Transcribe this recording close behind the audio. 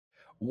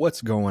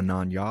What's going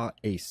on, y'all?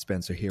 Ace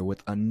Spencer here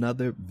with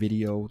another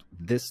video.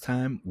 This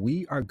time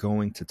we are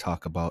going to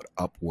talk about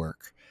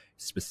Upwork,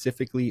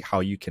 specifically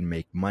how you can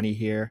make money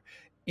here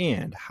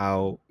and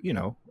how,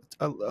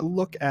 a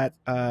look at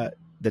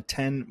the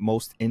 10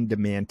 most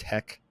in-demand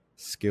tech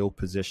skill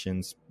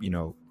positions,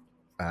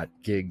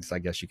 gigs, I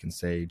guess you can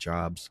say,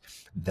 jobs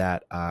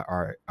that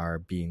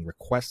are being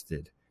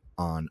requested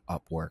on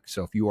Upwork.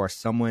 So if you are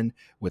someone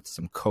with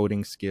some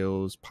coding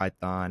skills,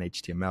 Python,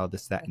 HTML,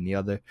 this, that, and the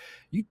other,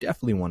 you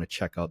definitely want to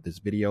check out this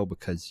video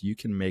because you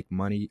can make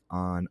money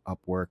on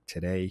Upwork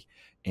today.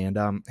 And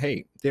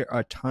hey, there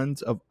are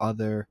tons of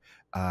other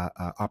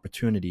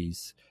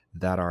opportunities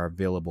that are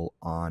available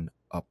on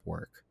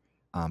Upwork.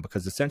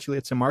 Because essentially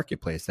it's a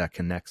marketplace that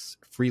connects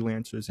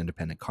freelancers,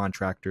 independent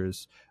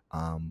contractors,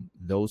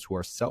 those who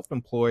are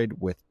self-employed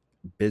with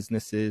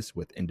businesses,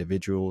 with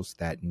individuals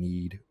that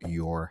need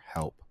your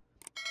help.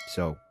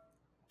 So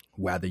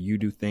whether you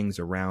do things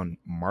around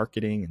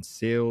marketing and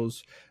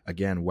sales,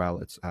 again,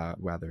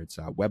 whether it's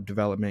web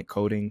development,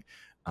 coding,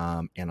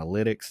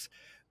 analytics,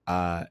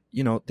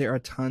 there are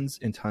tons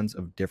and tons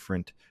of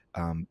different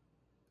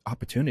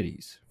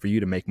opportunities for you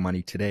to make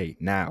money today,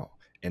 now.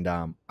 And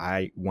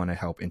I want to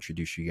help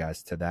introduce you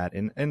guys to that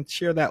and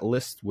share that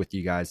list with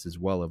you guys as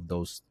well of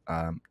those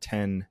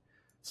 10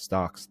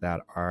 stocks that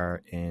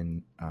are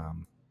in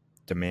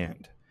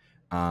demand.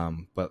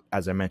 But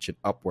as I mentioned,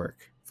 Upwork,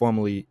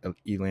 formerly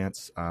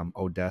Elance,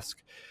 Odesk,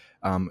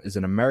 is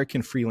an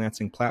American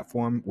freelancing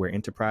platform where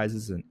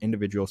enterprises and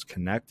individuals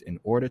connect in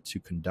order to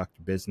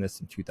conduct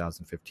business. In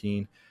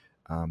 2015,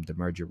 the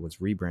merger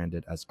was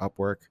rebranded as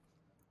Upwork.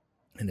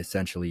 And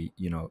essentially,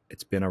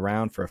 it's been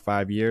around for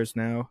 5 years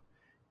now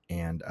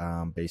and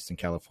based in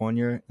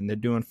California, and they're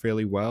doing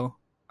fairly well.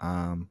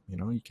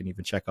 You can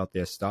even check out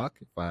their stock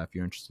if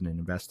you're interested in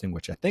investing,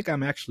 which I think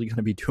I'm actually going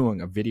to be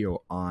doing a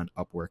video on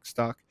Upwork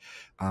stock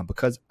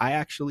because I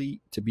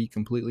actually, to be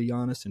completely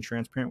honest and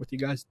transparent with you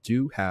guys,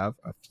 do have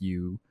a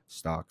few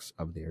stocks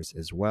of theirs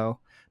as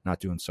well.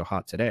 Not doing so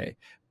hot today,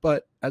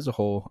 but as a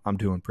whole, I'm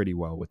doing pretty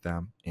well with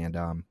them. And,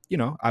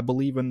 I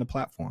believe in the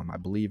platform. I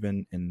believe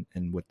in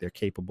what they're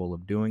capable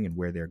of doing and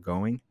where they're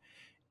going.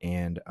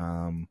 And,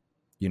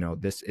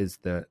 this is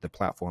the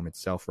platform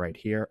itself right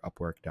here,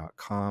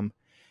 upwork.com.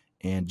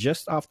 And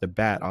just off the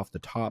bat, off the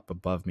top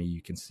above me,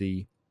 you can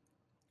see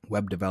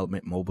web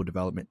development, mobile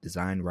development,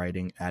 design,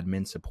 writing,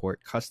 admin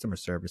support, customer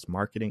service,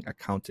 marketing,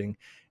 accounting,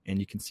 and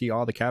you can see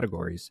all the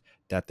categories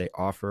that they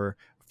offer.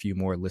 A few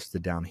more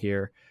listed down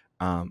here.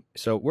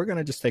 So we're going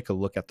to just take a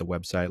look at the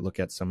website, look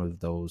at some of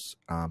those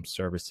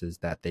services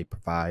that they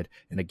provide.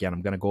 And again,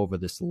 I'm going to go over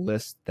this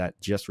list that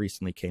just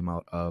recently came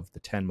out of the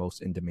 10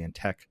 most in-demand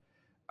tech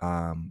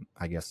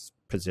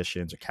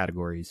positions or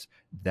categories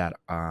that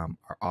are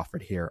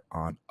offered here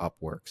on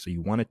Upwork. So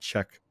you want to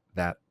check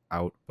that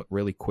out. But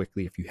really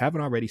quickly, if you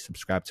haven't already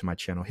subscribed to my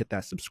channel, hit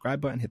that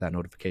subscribe button, hit that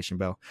notification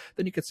bell.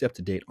 Then you can stay up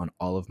to date on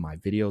all of my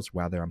videos,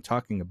 whether I'm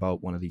talking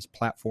about one of these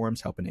platforms,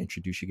 helping to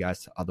introduce you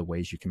guys to other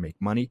ways you can make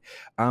money.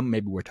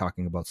 Maybe we're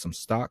talking about some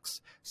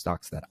stocks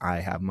that I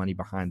have money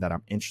behind, that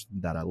I'm interested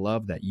in, that I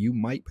love, that you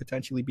might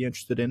potentially be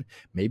interested in.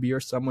 Maybe you're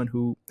someone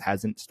who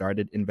hasn't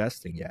started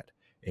investing yet.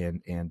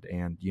 And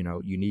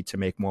you need to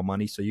make more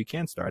money so you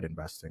can start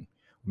investing.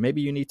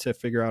 Maybe you need to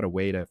figure out a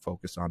way to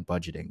focus on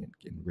budgeting and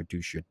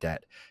reduce your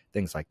debt,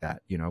 things like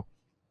that. I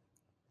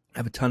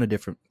have a ton of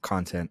different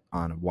content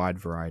on a wide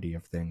variety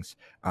of things.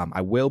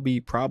 I will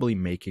be probably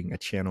making a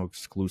channel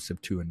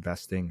exclusive to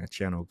investing, a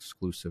channel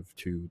exclusive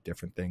to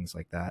different things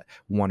like that,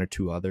 one or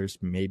two others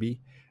maybe.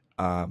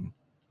 I'm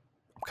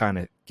kind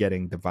of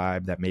getting the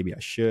vibe that maybe I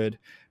should,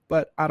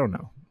 but I don't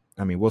know.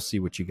 I mean, we'll see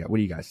what you got. What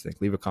do you guys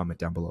think? Leave a comment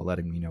down below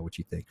letting me know what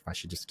you think, if I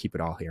should just keep it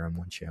all here on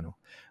one channel.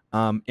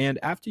 And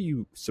after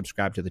you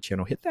subscribe to the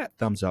channel, hit that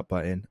thumbs up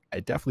button.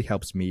 It definitely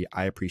helps me.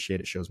 I appreciate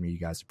it. Shows me you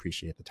guys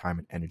appreciate the time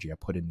and energy I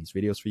put in these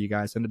videos for you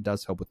guys. And it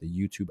does help with the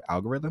YouTube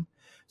algorithm.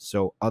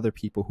 So other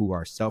people who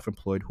are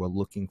self-employed, who are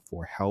looking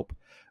for help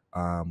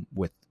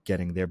with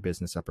getting their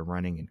business up and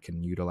running and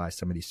can utilize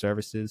some of these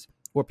services,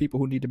 or people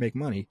who need to make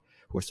money,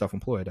 who are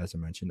self-employed, as I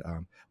mentioned,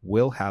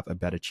 will have a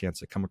better chance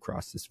to come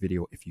across this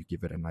video if you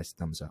give it a nice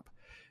thumbs up.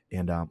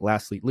 And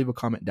lastly, leave a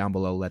comment down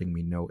below letting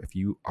me know if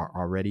you are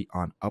already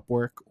on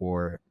Upwork,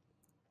 or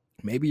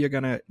maybe you're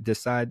going to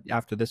decide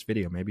after this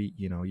video, maybe,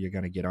 you're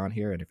going to get on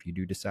here. And if you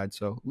do decide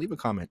so, leave a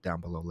comment down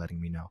below letting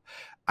me know.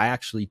 I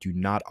actually do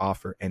not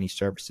offer any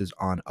services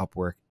on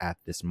Upwork at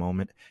this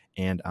moment.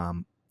 And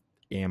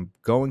am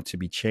going to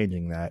be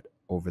changing that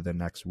over the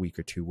next week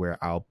or two, where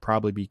I'll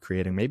probably be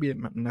creating, maybe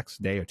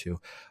next day or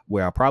two,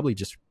 where I'll probably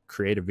just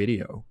create a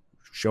video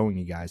showing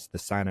you guys the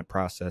sign-up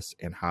process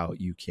and how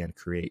you can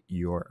create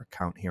your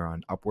account here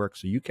on Upwork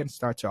so you can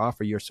start to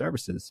offer your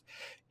services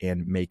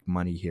and make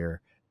money here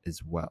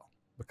as well.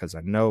 Because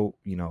I know,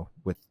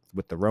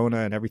 with the Rona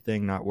and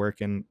everything not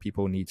working,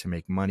 people need to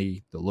make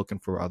money. They're looking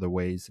for other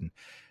ways. And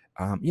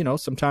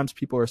Sometimes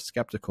people are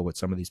skeptical with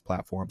some of these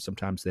platforms.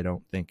 Sometimes they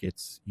don't think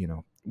it's,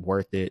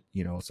 worth it.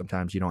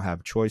 Sometimes you don't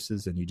have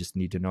choices and you just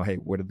need to know, hey,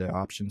 what are the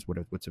options?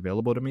 What's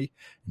available to me?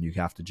 And you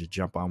have to just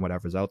jump on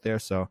whatever's out there.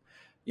 So,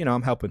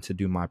 I'm helping to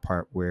do my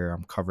part where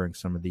I'm covering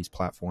some of these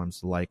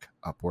platforms like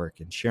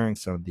Upwork and sharing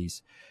some of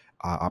these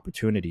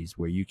opportunities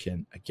where you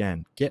can,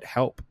 again, get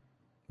help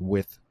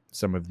with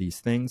some of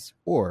these things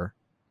or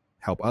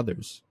help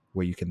others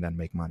where you can then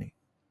make money.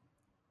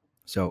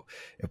 So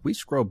if we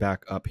scroll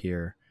back up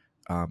here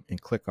and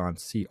click on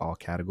see all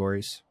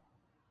categories,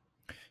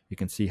 you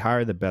can see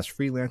hire the best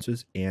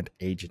freelancers and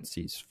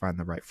agencies. Find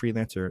the right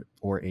freelancer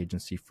or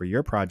agency for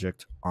your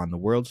project on the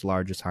world's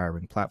largest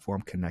hiring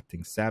platform,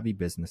 connecting savvy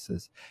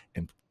businesses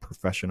and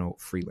professional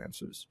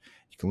freelancers.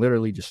 You can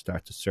literally just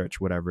start to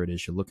search whatever it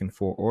is you're looking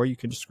for, or you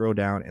can just scroll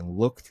down and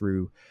look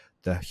through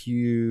the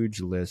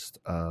huge list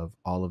of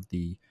all of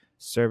the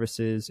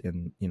services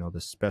and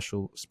the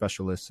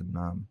specialists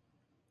and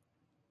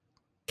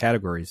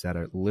categories that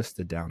are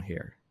listed down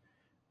here.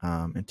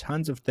 And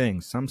tons of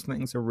things. Some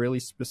things are really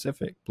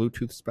specific.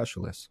 Bluetooth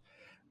specialists,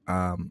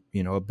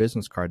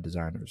 business card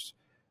designers,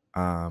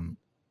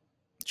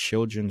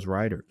 children's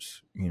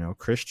writers,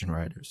 Christian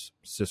writers,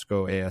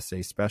 Cisco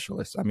ASA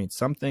specialists. I mean,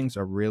 some things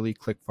are really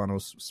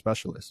ClickFunnels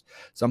specialists.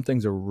 Some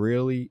things are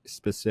really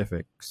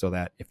specific so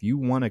that if you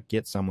want to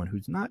get someone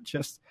who's not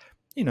just,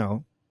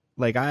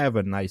 like I have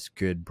a nice,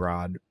 good,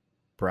 broad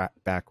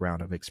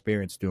background of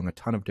experience doing a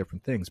ton of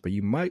different things, but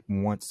you might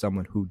want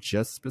someone who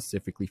just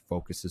specifically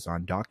focuses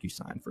on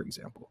DocuSign, for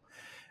example.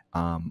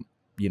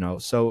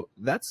 So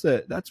that's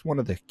one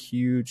of the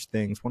huge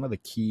things, one of the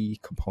key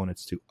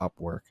components to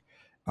Upwork.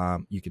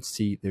 You can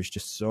see there's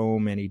just so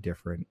many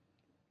different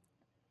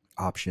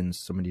options,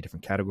 so many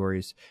different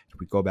categories. If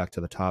we go back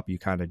to the top, you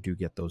kind of do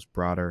get those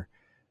broader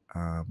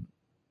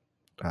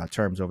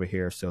terms over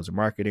here: sales and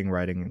marketing,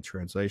 writing and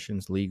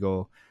translations,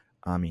 legal,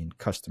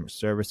 customer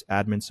service,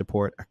 admin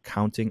support,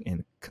 accounting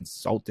and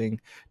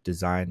consulting,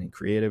 design and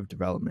creative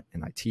development,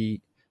 and IT.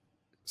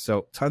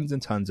 So tons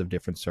and tons of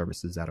different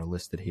services that are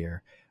listed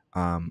here.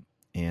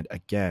 And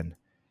again,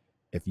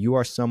 if you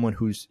are someone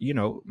who's,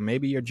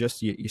 maybe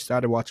you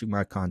started watching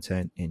my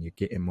content and you're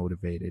getting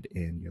motivated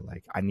and you're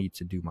like, I need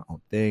to do my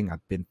own thing.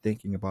 I've been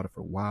thinking about it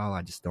for a while.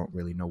 I just don't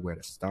really know where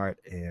to start.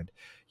 And,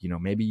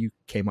 maybe you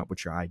came up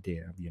with your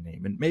idea of your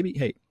name and maybe,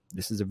 hey,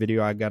 this is a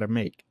video I got to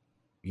make.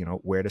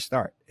 Where to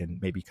start, and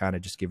maybe kind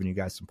of just giving you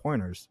guys some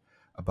pointers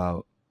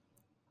about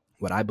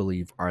what I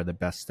believe are the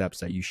best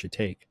steps that you should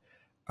take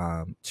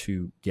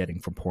to getting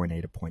from point A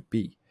to point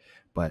B.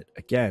 But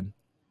again,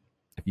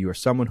 if you are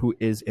someone who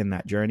is in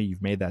that journey,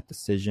 you've made that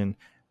decision,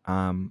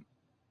 and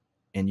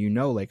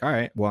like, all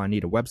right, well, I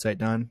need a website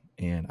done,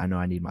 and I know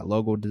I need my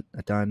logo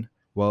done.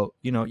 Well,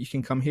 you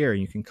can come here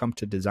and you can come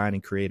to design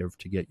and creative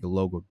to get your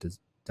logo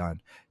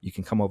done. You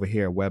can come over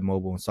here, web,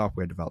 mobile, and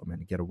software development,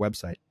 and get a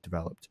website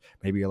developed.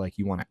 Maybe you're like,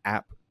 you want an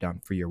app done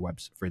for your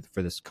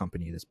for this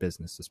company, this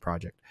business, this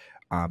project.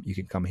 You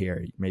can come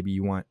here. Maybe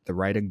you want the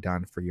writing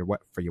done for your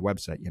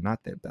website. You're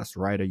not the best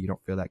writer. You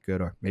don't feel that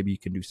good, or maybe you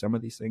can do some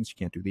of these things. You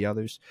can't do the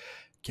others.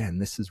 Again,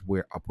 this is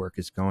where Upwork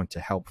is going to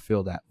help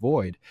fill that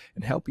void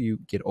and help you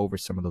get over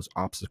some of those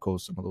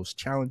obstacles, some of those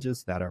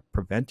challenges that are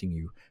preventing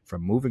you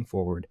from moving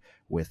forward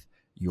with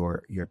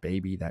your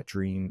baby, that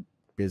dream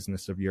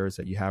business of yours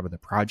that you have, or the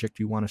project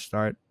you want to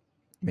start.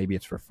 Maybe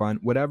it's for fun,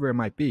 whatever it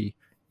might be.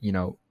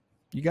 You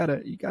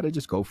gotta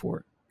just go for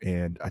it.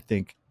 And I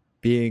think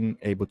being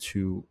able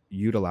to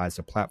utilize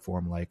a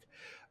platform like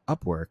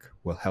Upwork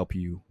will help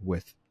you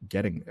with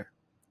getting there.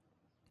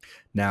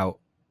 Now,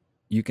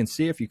 you can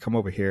see if you come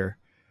over here,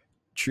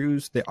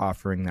 choose the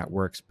offering that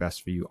works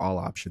best for you. All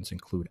options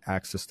include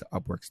access to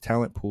Upwork's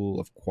talent pool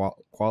of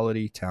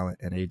quality talent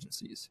and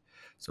agencies.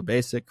 So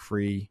basic,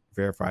 free,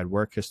 verified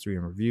work history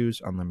and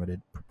reviews,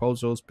 unlimited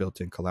proposals,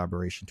 built-in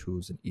collaboration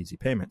tools, and easy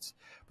payments.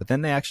 But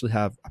then they actually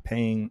have a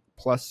paying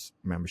plus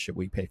membership.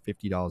 We pay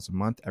 $50 a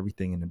month,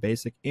 everything in the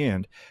basic,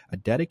 and a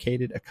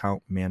dedicated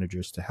account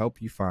managers to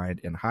help you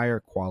find and hire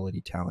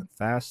quality talent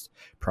fast,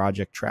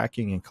 project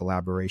tracking and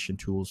collaboration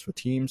tools for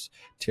teams,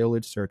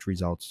 tailored search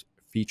results,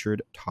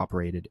 featured, top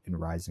rated, and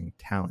rising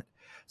talent.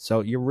 So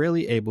you're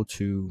really able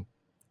to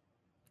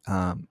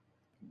kind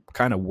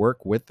of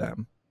work with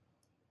them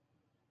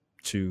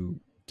to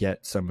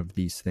get some of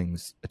these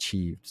things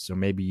achieved. So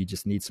maybe you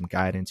just need some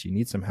guidance, you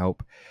need some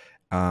help.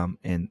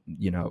 And,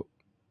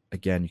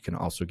 again, you can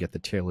also get the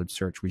tailored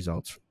search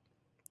results.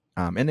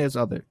 And there's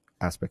other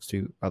aspects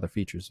to other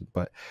features.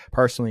 But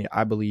personally,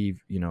 I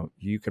believe,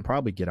 you can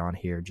probably get on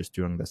here just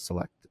doing the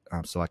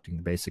selecting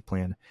the basic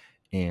plan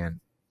and,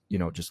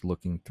 just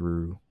looking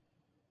through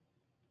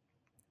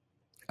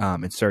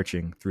and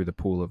searching through the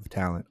pool of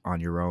talent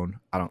on your own.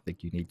 I don't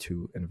think you need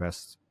to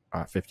invest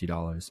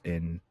 $50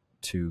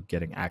 into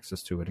getting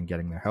access to it and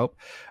getting their help.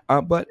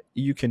 But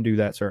you can do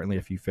that certainly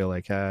if you feel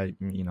like,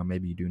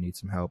 maybe you do need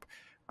some help.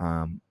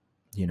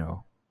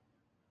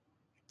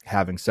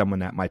 Having someone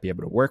that might be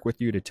able to work with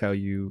you to tell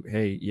you,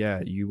 hey, yeah,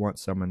 you want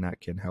someone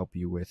that can help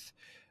you with,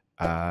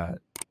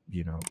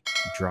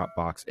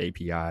 Dropbox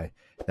API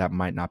that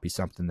might not be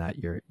something that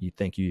you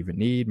think you even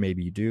need.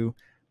 Maybe you do,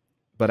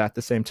 but at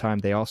the same time,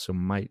 they also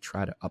might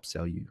try to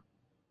upsell you.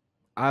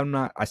 I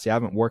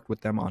haven't worked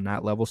with them on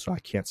that level, so I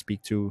can't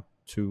speak to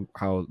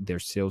how their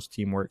sales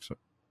team works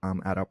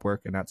at Upwork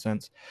in that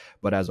sense.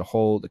 But as a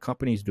whole, the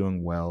company's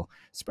doing well,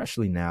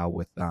 especially now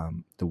with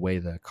the way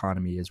the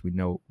economy is. We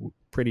know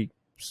pretty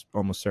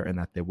almost certain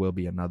that there will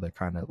be another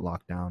kind of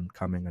lockdown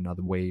coming,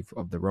 another wave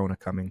of the Rona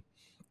coming,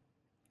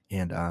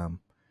 and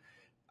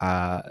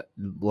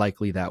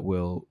likely that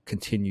will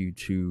continue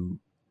to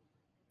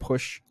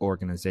push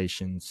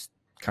organizations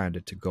kind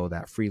of to go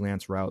that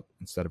freelance route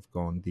instead of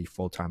going the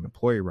full-time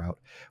employee route,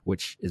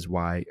 which is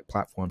why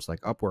platforms like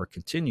Upwork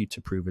continue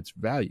to prove its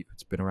value.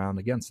 It's been around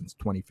again since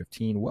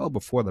 2015, well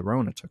before the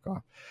Rona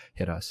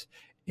hit us,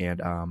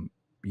 and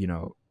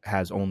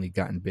has only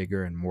gotten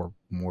bigger and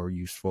more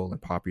useful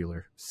and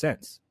popular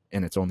since.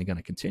 And it's only going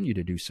to continue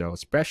to do so,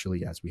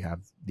 especially as we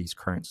have these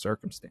current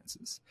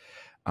circumstances.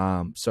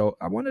 So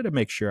I wanted to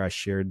make sure I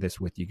shared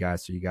this with you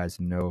guys so you guys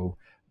know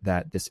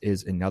that this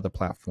is another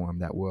platform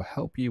that will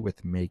help you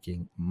with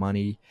making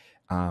money.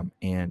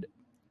 And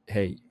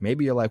hey,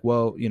 maybe you're like,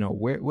 well,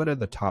 what are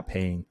the top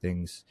paying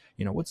things?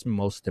 What's the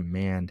most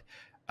demand,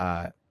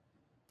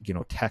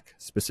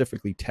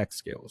 specifically tech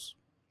skills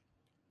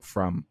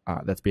from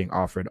that's being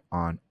offered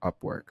on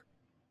Upwork.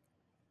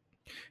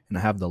 And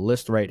I have the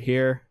list right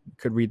here. You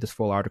could read this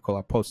full article.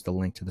 I'll post a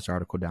link to this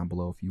article down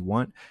below if you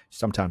want.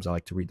 Sometimes I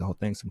like to read the whole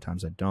thing.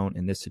 Sometimes I don't.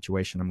 In this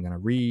situation, I'm going to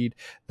read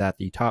that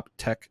the top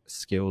tech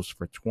skills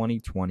for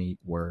 2020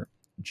 were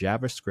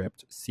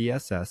JavaScript,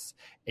 CSS,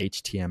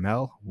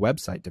 HTML,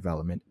 website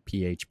development,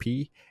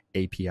 PHP,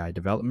 API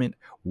development,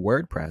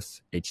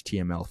 WordPress,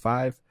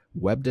 HTML5,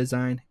 web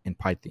design, and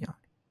Python.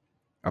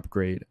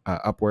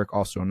 Upwork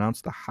also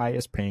announced the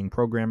highest paying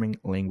programming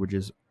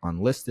languages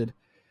listed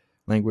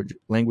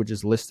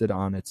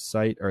on its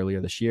site earlier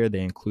this year.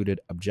 They included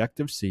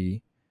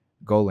Objective-C,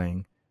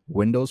 Golang,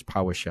 Windows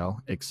PowerShell,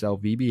 Excel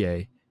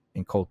VBA,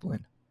 and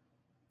Kotlin.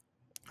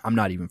 I'm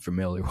not even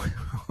familiar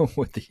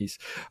with these,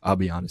 I'll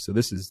be honest. So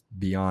this is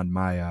beyond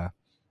my,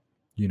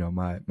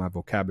 my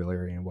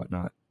vocabulary and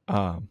whatnot,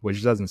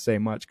 which doesn't say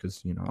much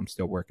because, I'm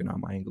still working on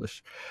my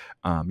English.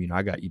 I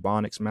got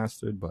Ebonics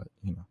mastered, but,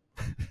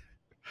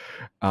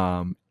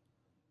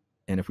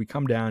 and if we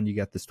come down, you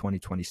get this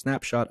 2020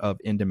 snapshot of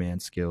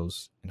in-demand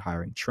skills and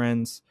hiring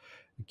trends.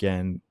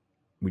 Again,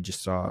 we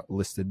just saw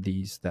listed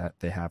these that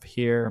they have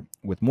here.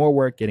 With more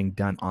work getting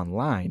done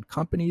online,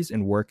 companies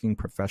and working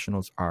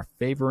professionals are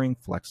favoring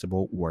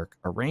flexible work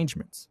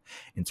arrangements.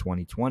 In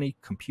 2020,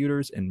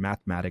 computers and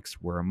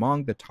mathematics were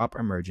among the top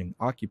emerging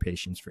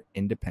occupations for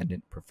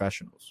independent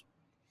professionals.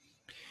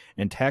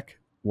 And tech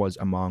was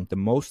among the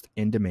most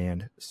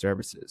in-demand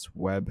services: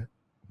 web,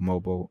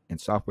 mobile,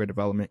 and software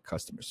development,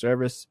 customer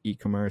service,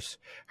 e-commerce.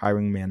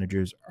 Hiring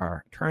managers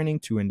are turning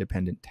to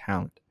independent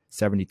talent.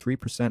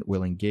 73%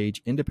 will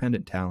engage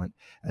independent talent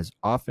as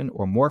often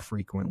or more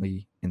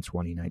frequently in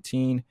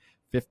 2019.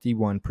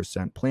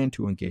 51% plan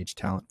to engage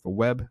talent for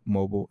web,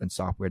 mobile, and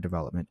software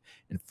development,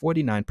 and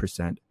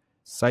 49%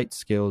 cite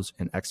skills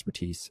and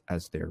expertise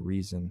as their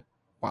reason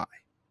why.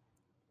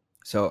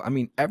 So,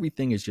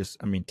 everything is just,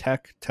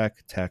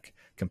 tech,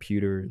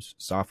 computers,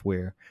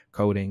 software,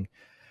 coding.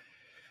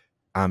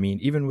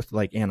 Even with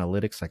like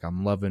analytics, like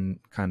I'm loving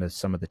kind of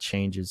some of the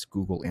changes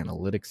Google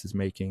Analytics is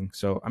making.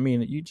 So,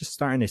 you're just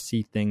starting to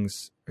see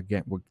things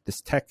again.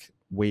 This tech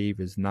wave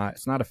it's not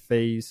a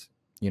phase,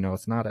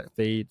 it's not a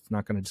fade. It's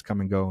not going to just come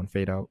and go and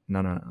fade out.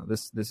 No.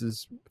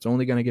 It's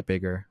only going to get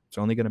bigger. It's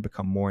only going to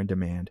become more in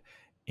demand.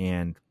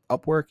 And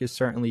Upwork is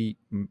certainly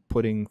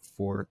putting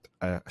forth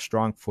a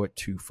strong foot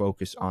to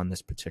focus on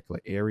this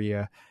particular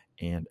area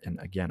and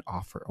again,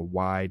 offer a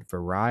wide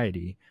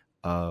variety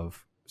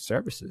of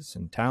services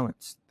and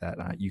talents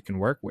that you can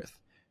work with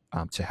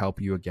to help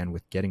you again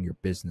with getting your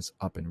business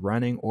up and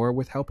running, or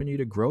with helping you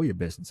to grow your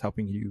business,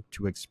 helping you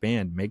to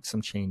expand, make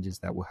some changes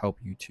that will help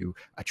you to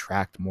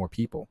attract more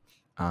people,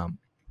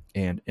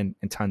 and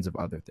tons of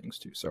other things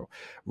too. So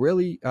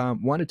really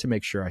wanted to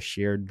make sure I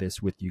shared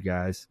this with you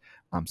guys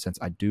since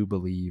I do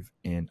believe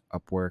in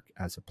Upwork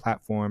as a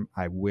platform.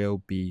 I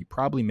will be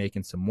probably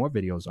making some more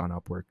videos on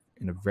Upwork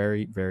in a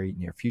very, very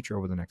near future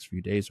over the next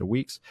few days or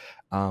weeks,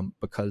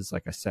 because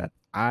like I said,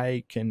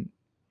 I can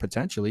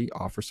potentially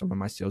offer some of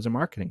my sales and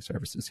marketing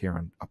services here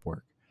on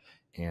Upwork,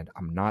 and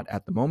I'm not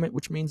at the moment,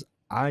 which means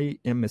I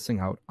am missing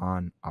out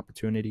on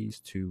opportunities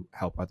to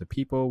help other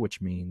people,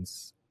 which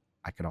means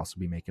I could also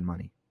be making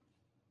money.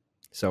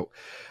 So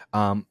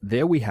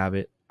there we have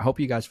it. I hope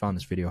you guys found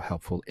this video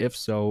helpful. If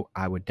so,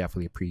 I would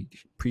definitely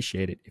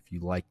appreciate it if you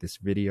like this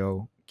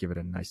video. Give it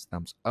a nice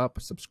thumbs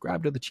up,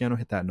 subscribe to the channel,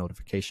 hit that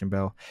notification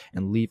bell,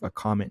 and leave a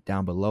comment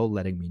down below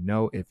letting me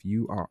know if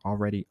you are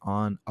already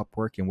on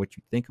Upwork and what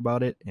you think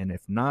about it. And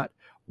if not,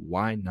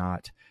 why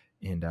not?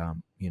 And,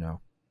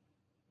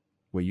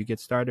 will you get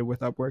started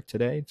with Upwork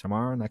today,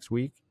 tomorrow, next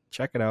week?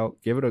 Check it out.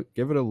 Give it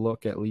a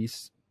look, at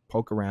least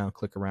poke around,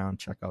 click around,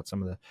 check out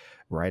some of the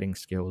writing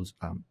skills,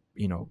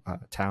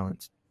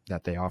 talents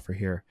that they offer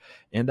here.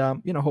 And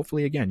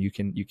hopefully again you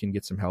can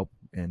get some help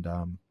and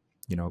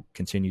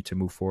continue to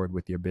move forward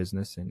with your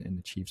business and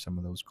achieve some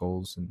of those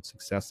goals and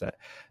success that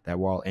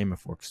we're all aiming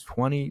for. Because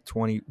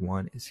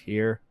 2021 is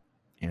here,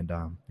 and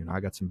I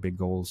got some big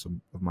goals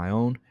of my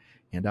own,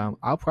 and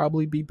I'll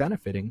probably be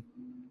benefiting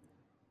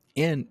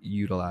and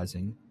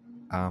utilizing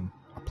a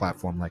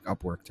platform like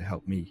Upwork to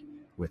help me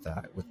with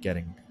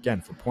getting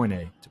again from point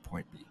A to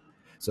point B.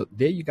 So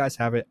there you guys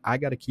have it. I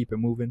got to keep it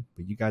moving,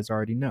 but you guys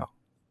already know.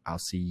 I'll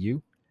see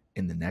you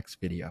in the next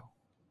video.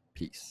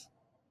 Peace.